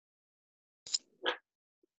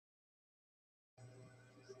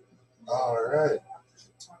All right.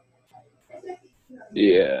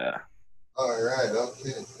 Yeah. All right.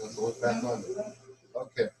 Okay. So we're back on it.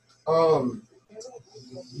 Okay. Um.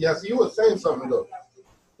 Yes, you were saying something though,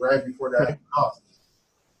 right before that. Oh,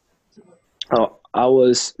 Oh, I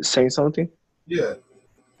was saying something yeah.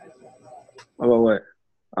 about what?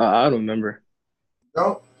 I don't remember.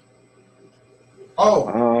 No. Oh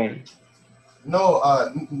Um, no.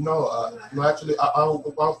 No. No. Actually, I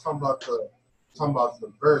was talking about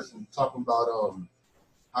the verse and talking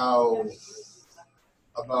how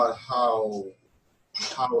about how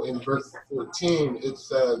in verse 14 it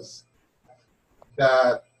says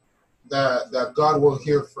that that God will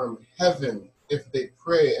hear from heaven if they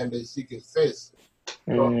pray and they seek His face.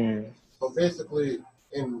 So, mm, so basically,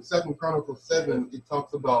 in Second Chronicles 7, it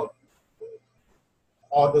talks about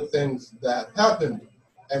all the things that happened,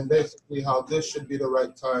 and basically how this should be the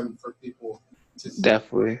right time for people to seek.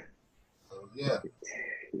 definitely. So, yeah,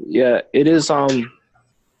 Yeah, it is.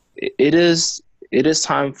 It is. It is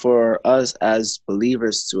time for us as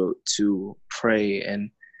believers to pray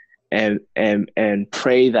and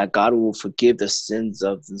pray that God will forgive the sins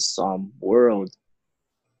of this world.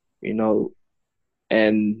 You know,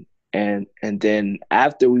 and then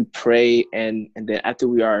after we pray and then after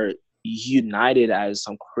we are united as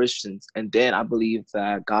some Christians, and then I believe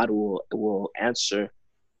that God will answer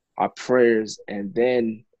our prayers, and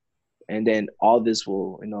then all this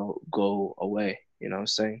will go away. You know what I'm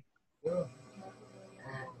saying? yeah,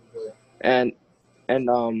 but, And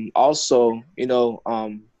also in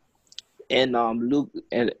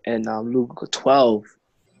Luke 12,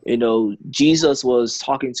 Jesus was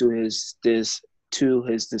talking to his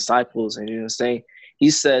disciples, and saying,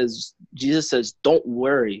 Jesus says, don't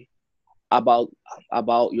worry about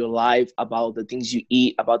your life, about the things you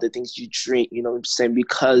eat, about the things you drink. You know what I'm saying?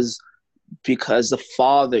 Because the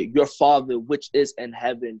Father, your Father, which is in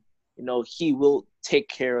heaven, He will take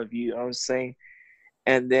care of you. You know what I'm saying?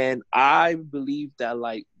 And then I believe that,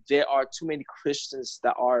 like, there are too many Christians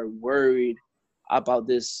that are worried about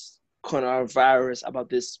this coronavirus, about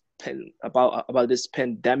this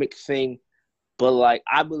pandemic thing. But, like,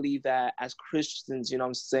 I believe that as Christians, you know what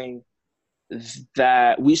I'm saying,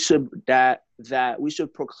 that we should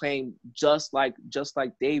proclaim, just like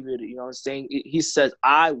David, you know what I'm saying? He says,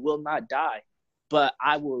 I will not die, but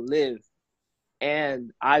I will live,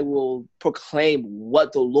 and I will proclaim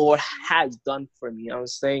what the Lord has done for me. You know what I'm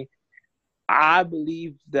saying? I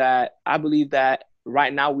believe that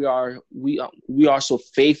right now we are so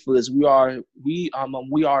faithless. We are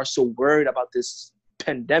so worried about this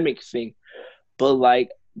pandemic thing, but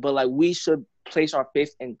like we should place our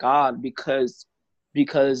faith in God, because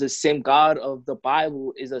the same God of the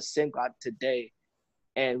Bible is the same God today,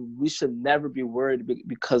 and we should never be worried,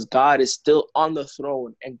 because God is still on the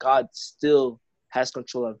throne, and God still has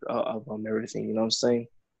control of everything. You know what I'm saying?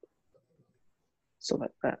 So,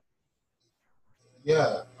 like that.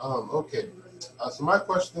 yeah. Okay. So my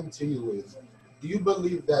question to you is: do you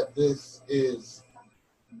believe that this is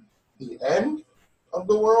the end of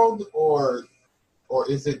the world, or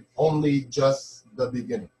is it only just the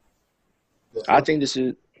beginning? Yes. I think this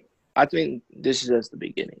is I think this is just the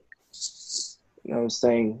beginning. You know what I'm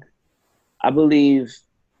saying? I believe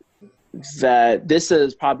that this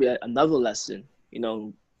is probably another lesson,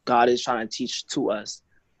 God is trying to teach to us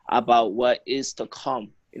about what is to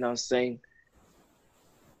come. You know what I'm saying?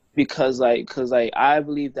 Because I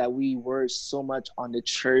believe that we were so much on the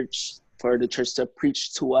church, for the church to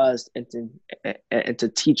preach to us and to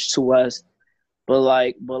teach to us, but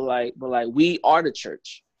we are the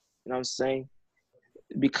church. You know what I'm saying?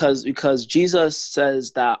 Because Jesus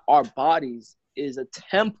says that our bodies is a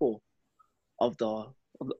temple of the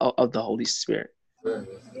Holy Spirit.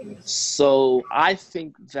 So I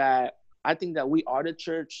think that we are the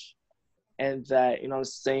church, and that, what I'm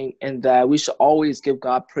saying, and that we should always give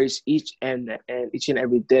God praise each and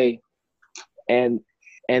every day. And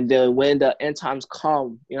then when the end times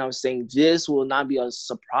come, what I'm saying, this will not be a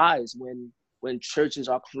surprise when churches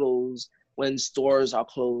are closed, when stores are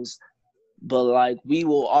closed, but, like, we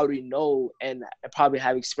will already know and probably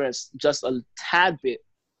have experienced just a tad bit,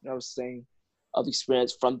 what I'm saying, of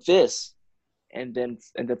experience from this, and then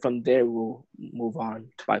from there we'll move on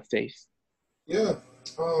by faith. Yeah,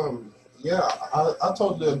 yeah, I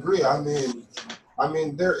totally agree. I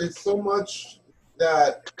mean, there is so much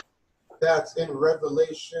that that's in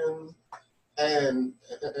Revelation and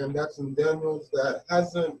and that's in Daniel's that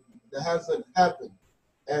hasn't happened,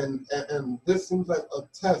 and this seems like a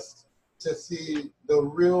test to see the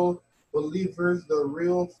real believers, the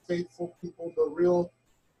real faithful people, the real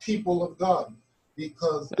people of God,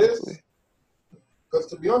 because Exactly. because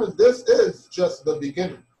to be honest, this is just the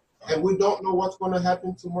beginning. and we don't know what's going to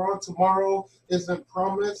happen tomorrow. Tomorrow isn't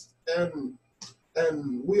promised, and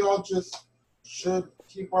we all just should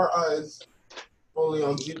keep our eyes only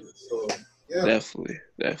on Jesus. So yeah, Definitely.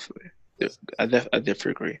 yes. I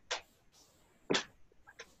definitely agree.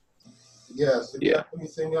 Yeah. So do you Yeah. have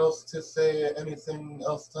anything else to say? Anything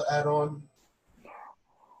else to add on?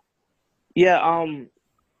 Yeah.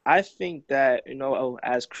 I think that,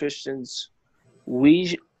 as Christians,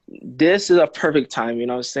 we this is a perfect time. You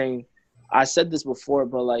know what I'm saying? I said this before,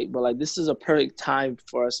 but this is a perfect time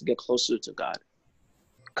for us to get closer to God.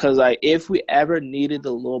 Cause like if we ever needed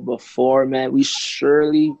the Lord before, man, we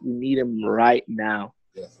need him right now.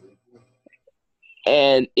 Yes.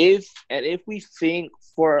 And if we think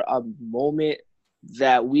for a moment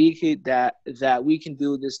that we can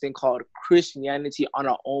do this thing called Christianity on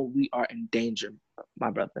our own, we are in danger, my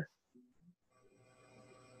brother.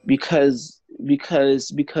 Because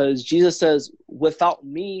Jesus says, without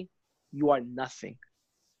me, you are nothing.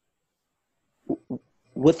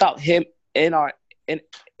 Without him in our in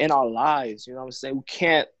in our lives, you know what I'm saying? We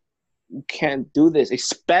can't do this,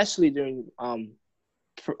 especially during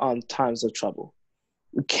times of trouble.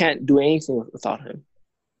 We can't do anything without him.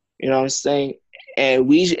 You know what I'm saying? And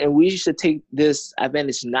we should take this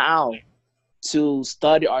advantage now to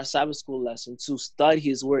study our Sabbath school lesson, to study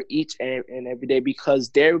his word each and every day, because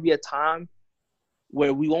there will be a time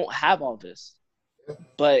where we won't have all this.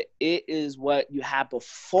 But it is what you have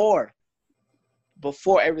before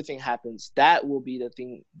everything happens. That will be the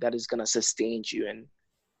thing that is gonna sustain you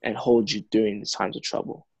and hold you during the times of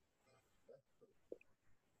trouble.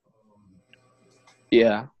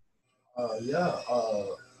 Yeah. Yeah.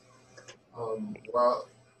 Well,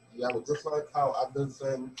 yeah, well, just like how I've been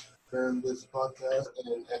saying during this podcast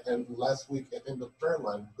and last week in the prayer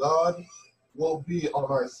line, God will be on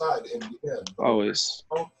our side in the end. But Always.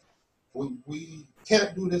 we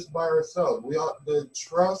can't do this by ourselves. We ought to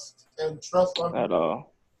trust on At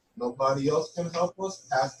all. Nobody else can help us.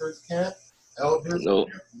 Pastors can't. Elders No.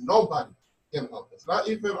 can't. Nobody can help us. Not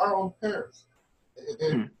even our own parents.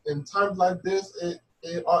 In times like this,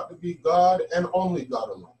 it ought to be God and only God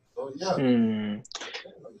alone. So yeah.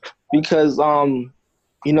 Because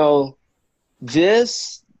you know,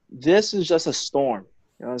 this is just a storm.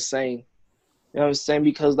 You know what I'm saying? You know what I'm saying?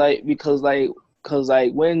 Because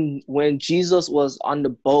when Jesus was on the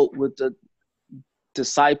boat with the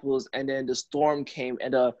disciples, and then the storm came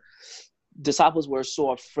and the disciples were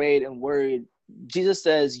so afraid and worried, Jesus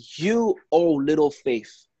says, "You, oh little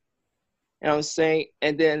faith." You know what I'm saying?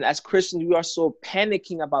 And then as Christians, we are so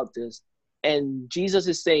panicking about this. And Jesus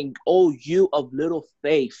is saying, "Oh, you of little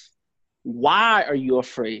faith, why are you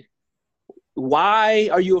afraid? Why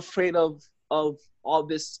are you afraid of all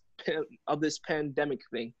this of this pandemic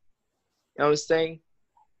thing?" You know what I'm saying?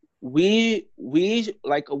 We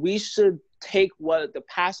should take what the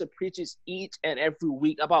pastor preaches each and every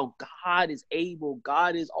week about God is able,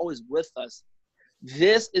 God is always with us.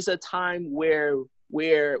 This is a time where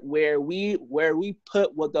we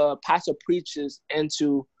put what the pastor preaches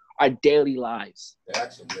into our daily lives.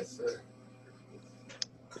 Action, yes, sir.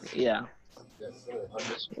 Yeah. Yes, sir.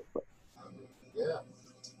 Yeah.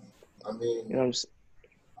 I mean, You know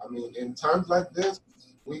in times like this,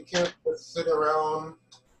 we can't just sit around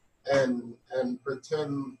and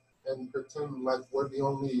pretend like we're the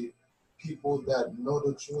only people that know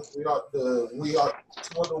the truth. We ought to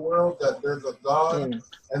tell the world that there's a God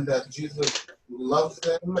and that Jesus loves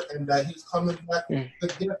them and that he's coming back to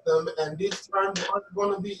get them. And these times aren't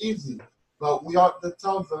going to be easy, but we ought to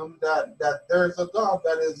tell them that there's a God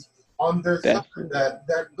that is on their side,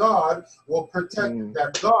 that God will protect them,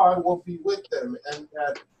 that God will be with them, and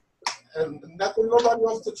that there's nobody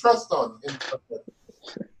else to trust on.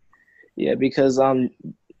 Yeah, because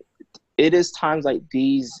it is times like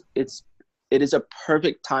these, it is a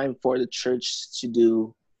perfect time for the church to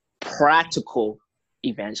do practical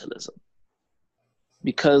evangelism.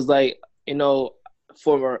 Because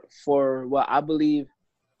for what I believe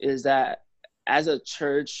is that as a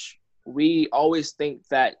church, we always think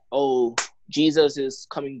that, oh, Jesus is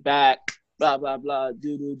coming back, blah blah blah,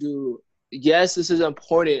 do. Yes, this is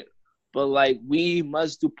important, but we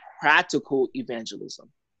must do practical evangelism.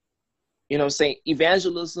 You know what I'm saying?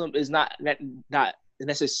 Evangelism is not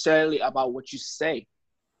necessarily about what you say,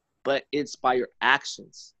 but it's by your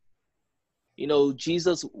actions.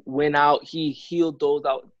 Jesus went out, he healed those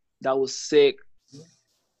that was sick,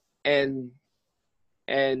 and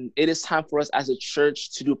it is time for us as a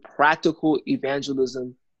church to do practical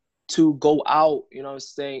evangelism, to go out, you know what I'm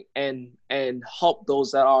saying, and help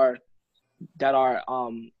those that are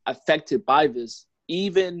affected by this,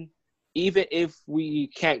 even if we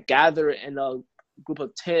can't gather in a group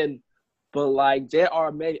of 10, but like there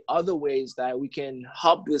are many other ways that we can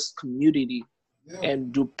help this community Yeah,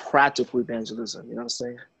 and do practical evangelism. You know what I'm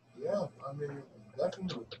saying? yeah. I mean,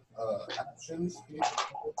 definitely. Actions speak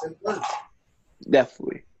louder than words.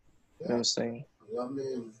 Definitely. You know what Yeah. I'm saying?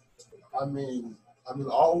 I mean, I mean,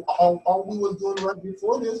 all we was doing right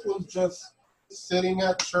before this was just sitting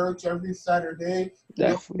at church every Saturday. We open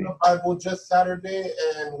the Definitely. Bible just Saturday,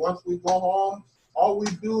 and once we go home, all we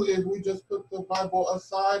do is we just put the Bible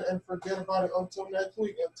aside and forget about it until next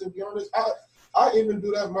week. And to be honest, I even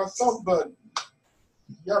do that myself. But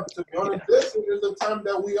yeah, to be honest, Yeah. this is the time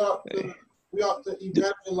that we ought to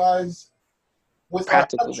evangelize with our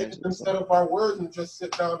Practical actions instead evangelism. of our words and just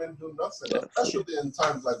sit down and do nothing, Definitely. especially in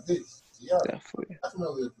times like this. Yeah, Definitely.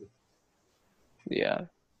 definitely agree. Yeah.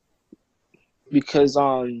 Because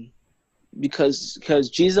because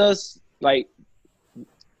Jesus, like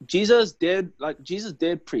Jesus did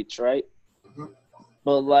preach, right? Mhm.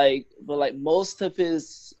 But like most of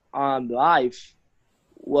his life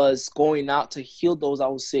was going out to heal those. I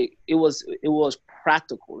would say it was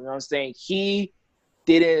practical. You know what I'm saying? He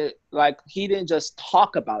didn't just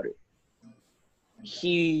talk about it.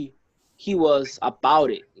 He was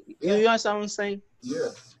about it. You Yeah, understand what I'm saying? yeah,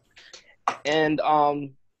 And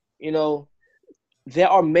you know, there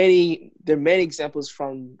are many examples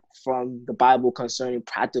from the Bible concerning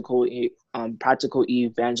practical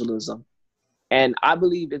evangelism. And I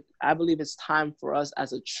believe it's time for us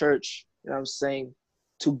as a church, you know what I'm saying,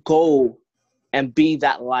 to go and be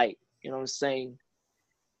that light, you know what I'm saying,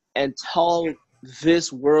 and tell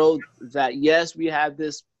this world that yes, we have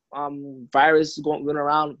this virus going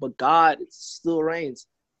around, but God still reigns,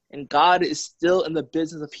 and God is still in the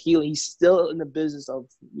business of healing. He's still in the business of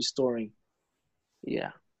restoring.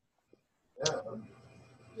 Yeah. yeah,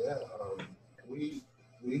 yeah. We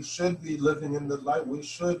we should be living in the light. We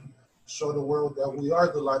should show the world that we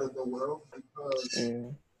are the light of the world because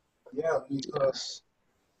Mm, yeah, because yes.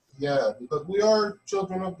 yeah, because we are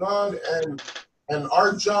children of God, and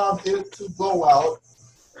our job is to go out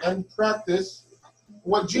and practice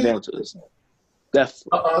what Jesus did. Evangelism.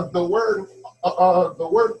 Definitely. The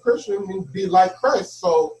word Christian means be like Christ.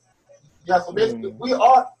 So yeah, so basically Mm, we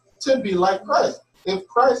ought to be like Christ. If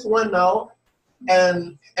Christ went out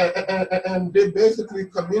and did basically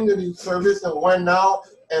community service and went out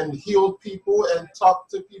and healed people and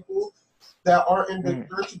talked to people that are in the mm,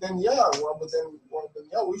 church, then yeah, well then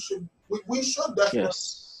yeah, we should definitely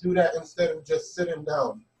yes. do that instead of just sitting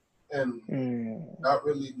down and Mm, not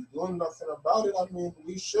really doing nothing about it. I mean,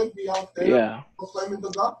 we should be out there yeah. proclaiming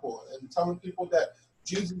the gospel and telling people that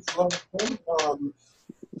Jesus loves them,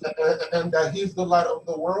 and that He's the light of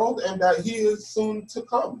the world, and that He is soon to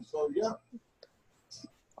come. So yeah,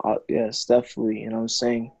 Yes, definitely. You know what I'm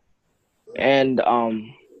saying? And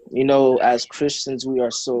as Christians, we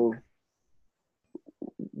are so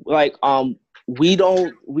like we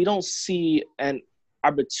don't see an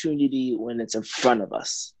opportunity when it's in front of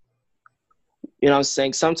us. You know what I'm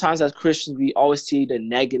saying? Sometimes as Christians, we always see the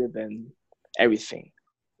negative and everything.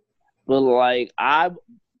 But like I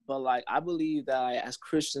believe that as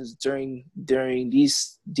Christians during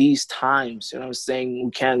these times, you know what I'm saying,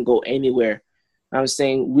 we can't go anywhere. You know what I'm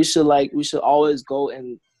saying we should always go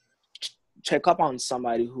and check up on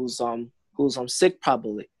somebody who's sick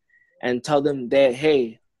probably, and tell them that,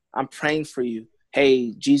 hey, I'm praying for you.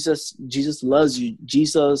 Hey, Jesus loves you.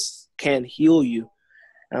 Jesus can heal you. You know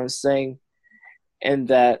what I'm saying? And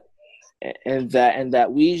that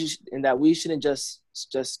we shouldn't just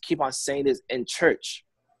keep on saying this in church.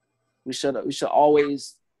 We should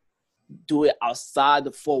always do it outside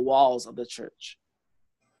the four walls of the church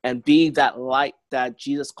and be that light that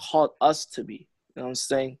Jesus called us to be. You know what I'm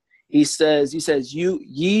saying? He says,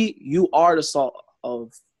 you are the salt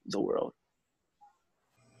of the world.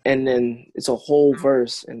 And then it's a whole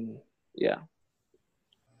verse, and yeah.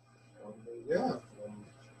 yeah,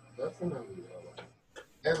 definitely.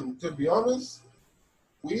 And to be honest,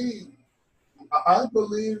 we I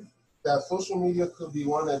believe that social media could be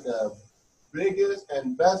one of the biggest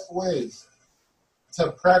and best ways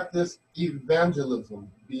to practice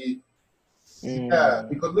evangelism. Yeah, Mm,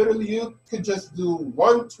 because literally you could just do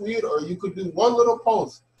one tweet or you could do one little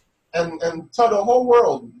post and tell the whole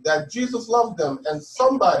world that Jesus loves them, and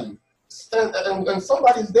somebody's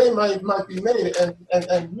day might be made,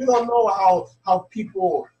 and you don't know how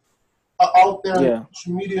people out there in yeah.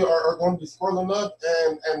 social media are going to be scrolling up,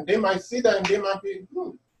 and they might see that and they might be,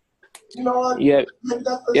 you know what, Yeah. maybe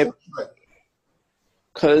that person Yep. is right.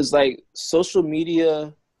 Because like social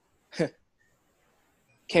media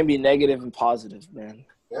can be negative and positive, man.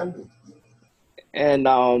 And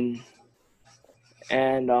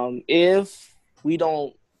And if we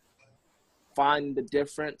don't find the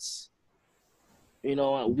difference, you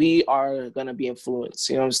know, we are gonna be influenced.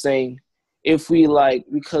 You know what I'm saying? If we like,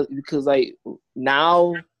 because like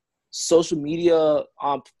now, social media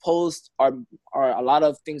posts are a lot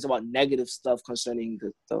of things about negative stuff concerning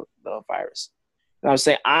the virus. You know what I'm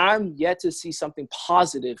saying? I'm yet to see something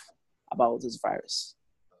positive about this virus.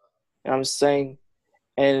 You know what I'm saying?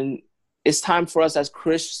 And it's time for us as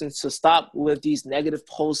Christians to stop with these negative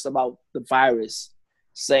posts about the virus,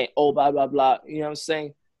 saying, oh, blah, blah, blah. You know what I'm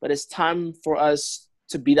saying? But it's time for us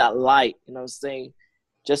to be that light, you know what I'm saying?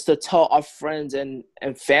 Just to tell our friends and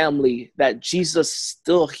family that Jesus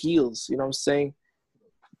still heals, you know what I'm saying?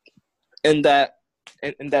 And that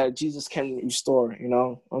Jesus can restore, you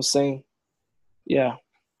know what I'm saying? Yeah.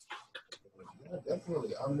 Yeah,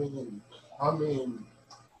 definitely. I mean,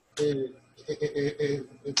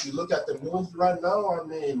 if you look at the news right now, I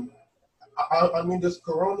mean, this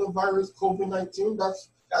coronavirus, COVID-19,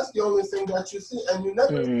 that's the only thing that you see, and you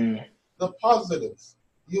never see the positives.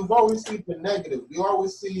 You've always seen the negative. You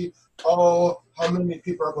always see, oh, how many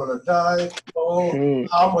people are going to die? Oh,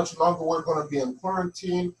 how much longer we're going to be in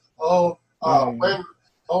quarantine? Oh,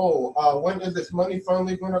 when is this money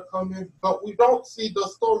finally going to come in? But we don't see the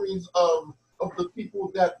stories of the people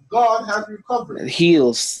that God has recovered. It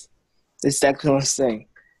heals. It's exactly what I'm saying.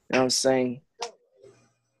 You know what I'm saying?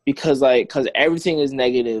 Because everything is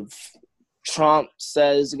negative. Trump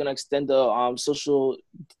says he's gonna extend the social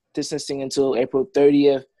distancing until April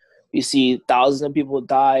 30th. You see thousands of people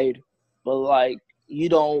died, but you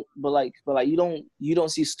don't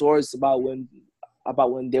see stories about when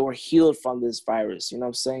they were healed from this virus. You know what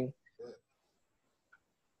I'm saying?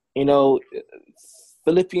 You know,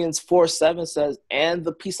 Philippians 4:7 says, "And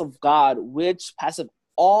the peace of God, which passeth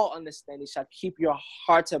all understanding, shall keep your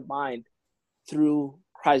heart and mind through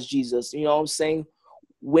Christ Jesus." You know what I'm saying?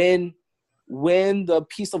 When the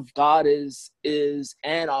peace of God is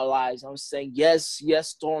in our lives, I'm saying, yes,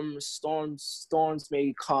 storms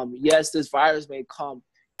may come. Yes, this virus may come.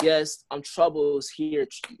 Yes, troubles here.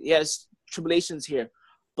 Yes, tribulations here.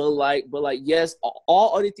 But yes,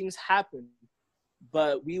 all other things happen.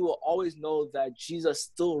 But we will always know that Jesus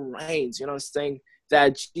still reigns. You know what I'm saying?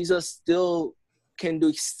 That Jesus still can do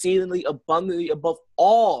exceedingly abundantly above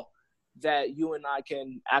all that you and I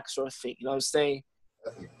can ask or think. You know what I'm saying?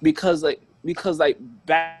 Because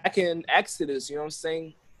back in Exodus, you know what I'm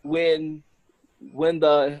saying, when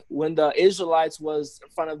the Israelites was in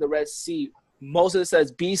front of the Red Sea, Moses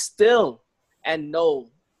says, "Be still and know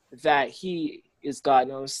that He is God."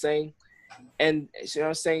 You know what I'm saying? And you know what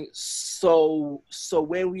I'm saying? So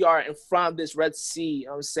when we are in front of this Red Sea, you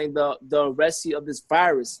know what I'm saying, the Red Sea of this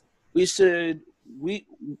virus, we should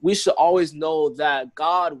always know that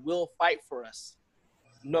God will fight for us.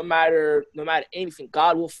 No matter anything,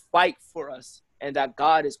 God will fight for us, and that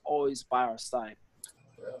God is always by our side.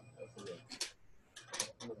 Yeah, definitely.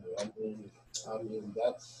 I mean,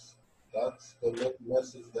 that's the main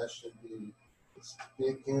message that should be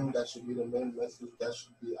speaking. That should be the main message that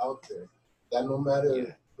should be out there. That no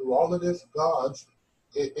matter through all of this, God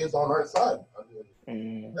is on our side.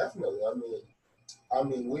 Definitely.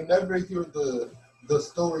 We never hear the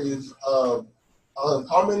stories of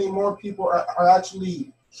how many more people are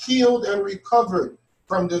actually healed and recovered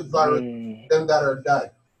from this virus than that are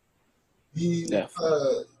died.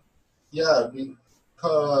 Because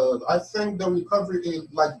I think the recovery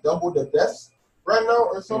is like double the deaths right now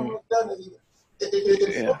or something like that.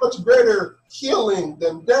 It's so much greater healing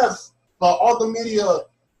than deaths, but all the media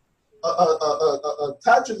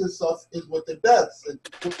attaches itself is with the deaths and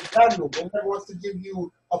with the bad news. It never wants to give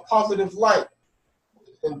you a positive light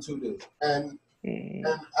into this. And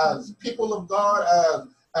as people of God,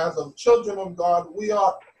 as of children of God, we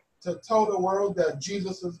ought to tell the world that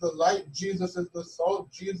Jesus is the light, Jesus is the salt,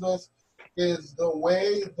 Jesus is the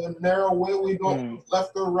way, the narrow way. We don't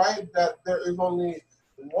left or right, that there is only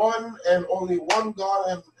one and only one God,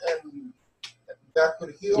 and that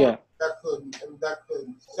could heal, that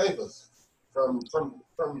could save us from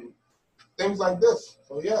things like this.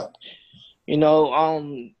 So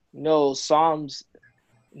Psalms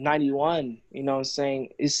 91, you know what I'm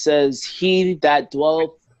saying, it says, "He that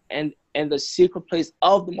dwelleth in the secret place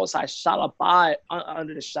of the Most High shall abide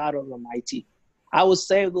under the shadow of the Almighty. I will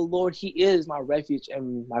say of the Lord, He is my refuge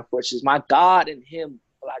and my fortress, my God, in Him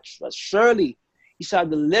will I trust. Surely He shall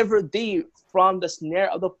deliver thee from the snare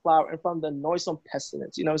of the fowler and from the noisome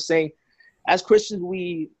pestilence." You know what I'm saying? As Christians,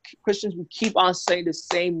 we keep on saying the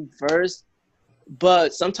same verse,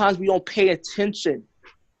 but sometimes we don't pay attention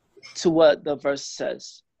to what the verse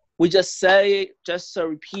says. We just say it just to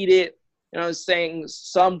repeat it. You know what I'm saying?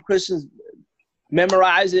 Some Christians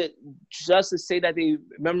memorize it just to say that they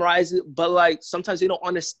memorize it, but like sometimes they don't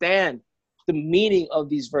understand the meaning of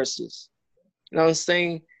these verses. You know what I'm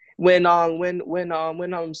saying? When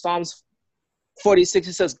Psalms 46,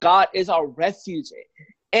 it says, God is our refuge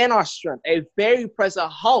and our strength, a very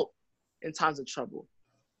present help in times of trouble.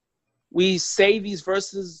 We say these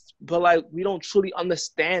verses, but like we don't truly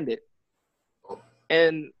understand it.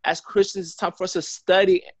 And as Christians, it's time for us to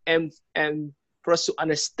study and for us to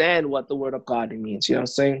understand what the word of God means. You know what I'm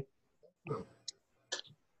saying?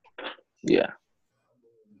 Yeah.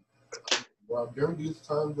 Well, during these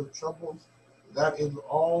times of troubles, that is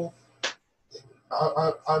all.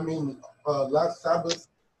 I mean, last Sabbath,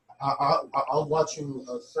 I was watching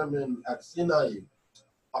a sermon at Sinai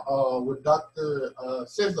with Dr.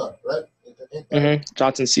 Caesar, right?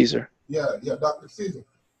 Johnson Caesar. Yeah, Dr. Caesar.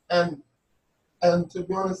 And to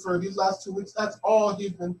be honest, for these last 2 weeks, that's all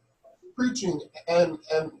he's been preaching. And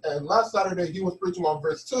last Saturday, he was preaching on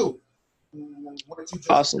verse 2. What you just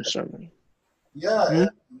awesome sermon. Yeah,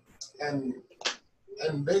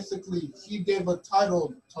 and basically, he gave a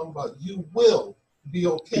title talking about you will be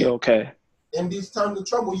okay. Be okay. In these times of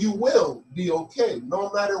trouble, you will be okay. No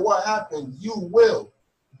matter what happens, you will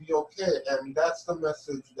be okay. And that's the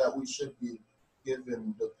message that we should be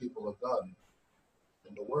giving the people of God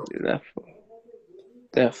in the world.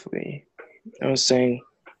 Definitely. I was saying,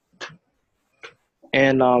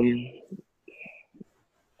 and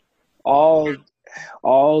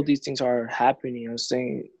all these things are happening, I was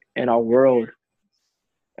saying, in our world.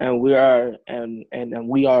 And we are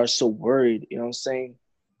we are so worried, you know what I'm saying?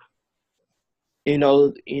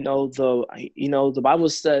 The Bible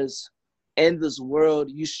says, in this world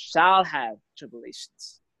you shall have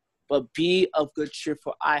tribulations, but be of good cheer,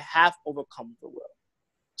 for I have overcome the world.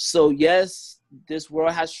 So yes, this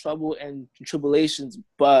world has trouble and tribulations,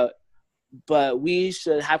 but we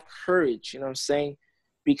should have courage, you know what I'm saying?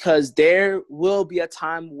 Because there will be a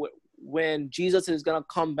time when Jesus is going to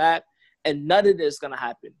come back and none of this is going to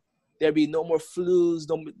happen. There'll be no more flus,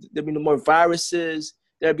 there'll be no more viruses,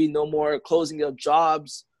 there'll be no more closing of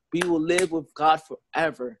jobs. We will live with God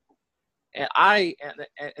forever. And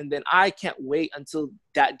then I can't wait until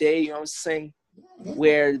that day, you know what I'm saying,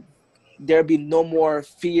 where there'll be no more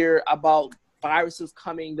fear about viruses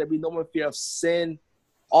coming, there'll be no more fear of sin.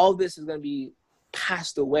 All this is going to be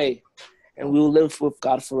passed away, and we will live with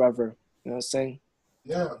God forever. You know what I'm saying?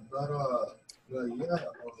 Yeah,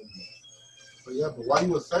 but while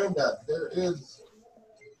you were saying that,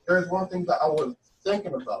 there's one thing that I was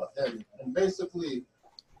thinking about, and basically,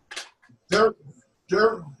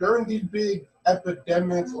 during these big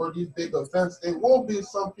epidemics or these big events, there will be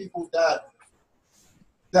some people that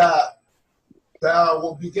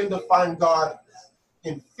will begin to find God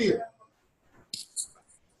in fear.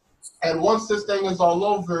 And once this thing is all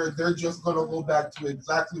over, they're just going to go back to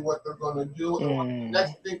exactly what they're going to do. And when the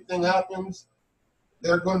next big thing happens,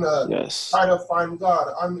 they're going to try to find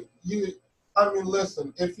God. I mean,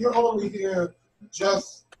 listen, if you're only here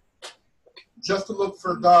just to look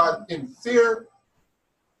for God in fear,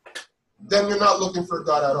 then you're not looking for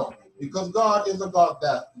God at all. Because God is a God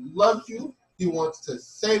that loves you. He wants to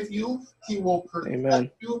save you. He will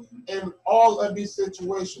protect you in all of these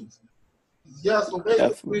situations. So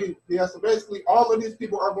basically, all of these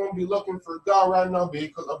people are going to be looking for God right now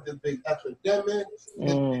because of this big epidemic, this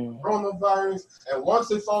big coronavirus. And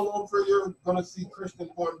once it's all over, you're going to see Christians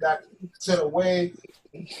going back to the way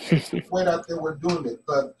that they were doing it.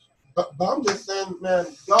 But I'm just saying, man,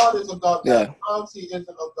 God is a God that comes. He isn't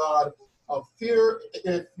a God of fear.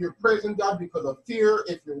 If you're praising God because of fear,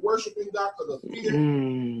 if you're worshiping God because of fear,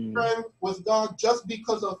 praying with God just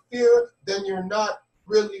because of fear, then you're not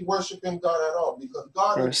really worshiping God at all, because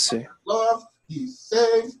God is love, He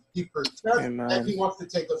saves, He protects, and He wants to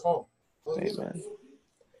take us home. Amen.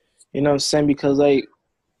 You know what I'm saying? Because like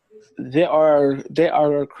there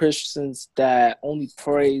are Christians that only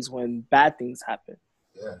praise when bad things happen.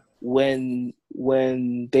 Yeah. When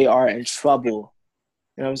they are in trouble.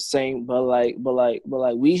 You know what I'm saying? But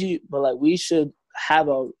we should have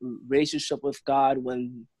a relationship with God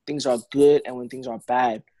when things are good and when things are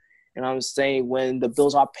bad. You know what I'm saying? When the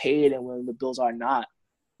bills are paid and when the bills are not.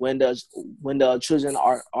 When the children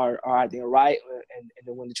are acting right and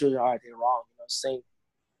when the children are acting wrong. You know what I'm saying?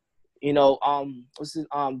 You know,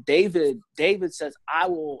 David says, I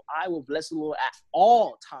will bless the Lord at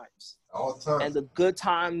all times. All times. And the good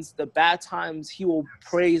times, the bad times, he will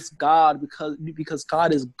praise God because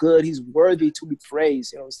God is good. He's worthy to be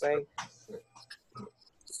praised. You know what I'm saying?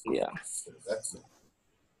 Yeah. Definitely.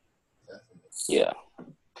 Yeah.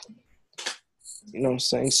 You know what I'm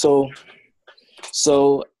saying? So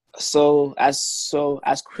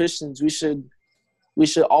as Christians, we should we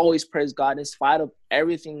should always praise God in spite of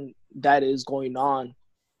everything that is going on,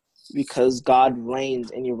 because God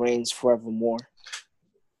reigns and He reigns forevermore.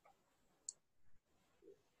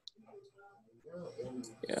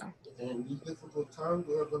 Yeah. In these difficult times,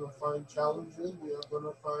 we are going to find challenges. We are going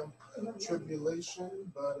to find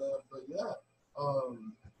tribulation. But yeah,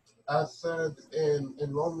 as said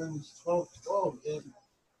in Romans 12:12,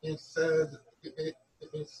 it said it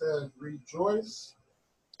says rejoice,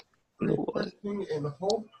 rejoicing in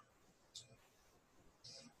hope,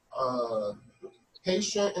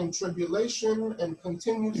 patient in tribulation, and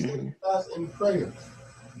continue steadfast in prayer.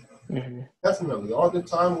 Definitely, all the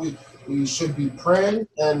time we should be praying,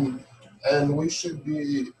 and we should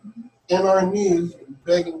be in our knees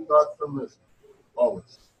begging God for mercy,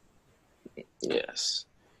 always. Yes.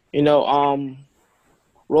 You know,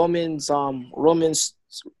 Romans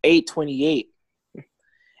 8:28,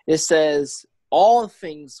 it says all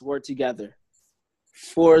things work together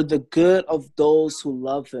for the good of those who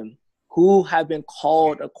love Him, who have been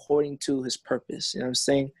called according to His purpose. You know what I'm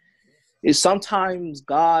saying? Is sometimes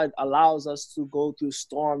God allows us to go through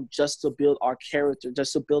storm just to build our character,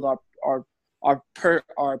 just to build our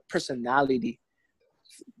personality,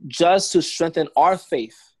 just to strengthen our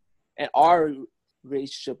faith and our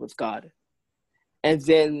relationship with God. And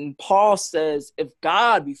then Paul says, if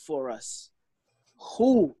God be for us,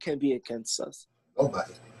 who can be against us?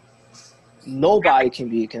 Nobody. Nobody can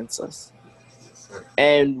be against us.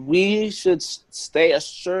 And we should stay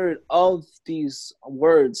assured of these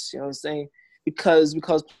words, you know what I'm saying? Because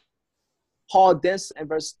Paul then in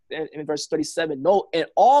verse 37, no, in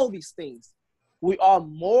all these things, we are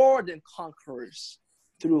more than conquerors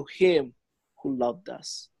through Him who loved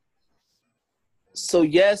us. So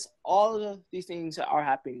yes, all of these things are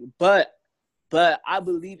happening, but I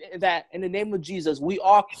believe that in the name of Jesus, we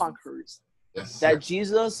are conquerors. Yes, that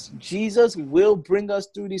Jesus will bring us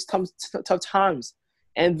through these tough times.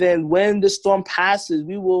 And then when the storm passes,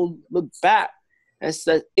 we will look back and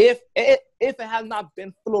say, if it had not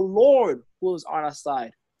been for the Lord who was on our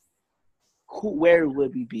side, where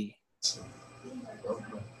would we be?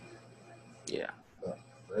 Yeah.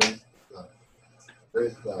 Praise God.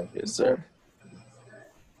 Praise God. Yes, sir.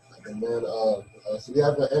 And then, so do you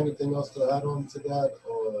have anything else to add on to that,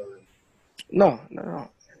 or No? No,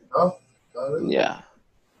 not really. Yeah.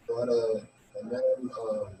 But and then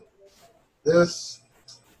this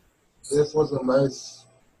was a nice,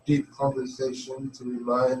 deep conversation to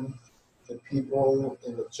remind the people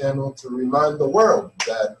in the channel, to remind the world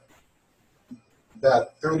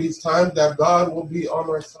that through these times that God will be on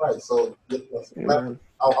our side. So I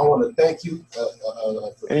want to thank you for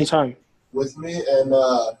Anytime. with me, and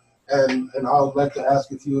I would like to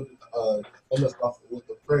ask if you would end us off with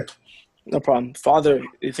a prayer. No problem. Father,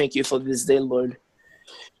 we thank you for this day, Lord.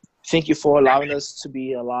 Thank you for allowing us to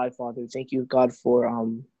be alive, Father. Thank you, God, for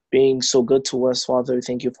being so good to us, Father.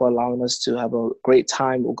 Thank you for allowing us to have a great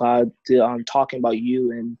time, oh God, talking about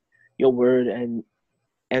you and your word and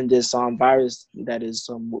this virus that is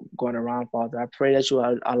going around, Father. I pray that you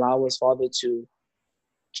allow us, Father, to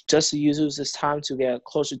just use this time to get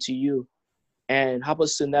closer to you and help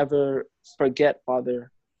us to never forget,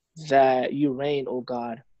 Father, that you reign, oh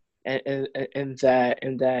God, and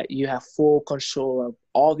that you have full control of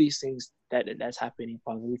all these things that's happening,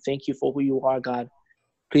 Father. We thank you for who you are, God.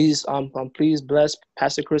 Please please bless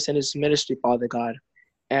Pastor Chris and his ministry, Father God.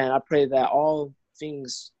 And I pray that all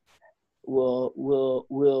things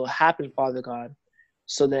will happen, Father God,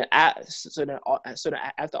 so that after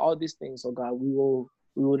all these things, oh God, we will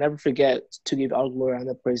never forget to give all glory and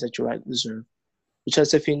the praise that you right deserve. We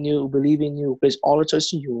trust if you knew, believe in you, place all our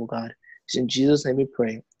trust in you, oh God. It's in Jesus' name we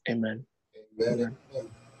pray. Amen. Amen.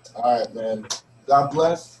 All right, man. God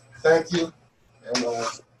bless. Thank you, and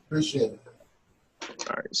appreciate it.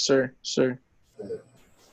 All right, sir. Yeah.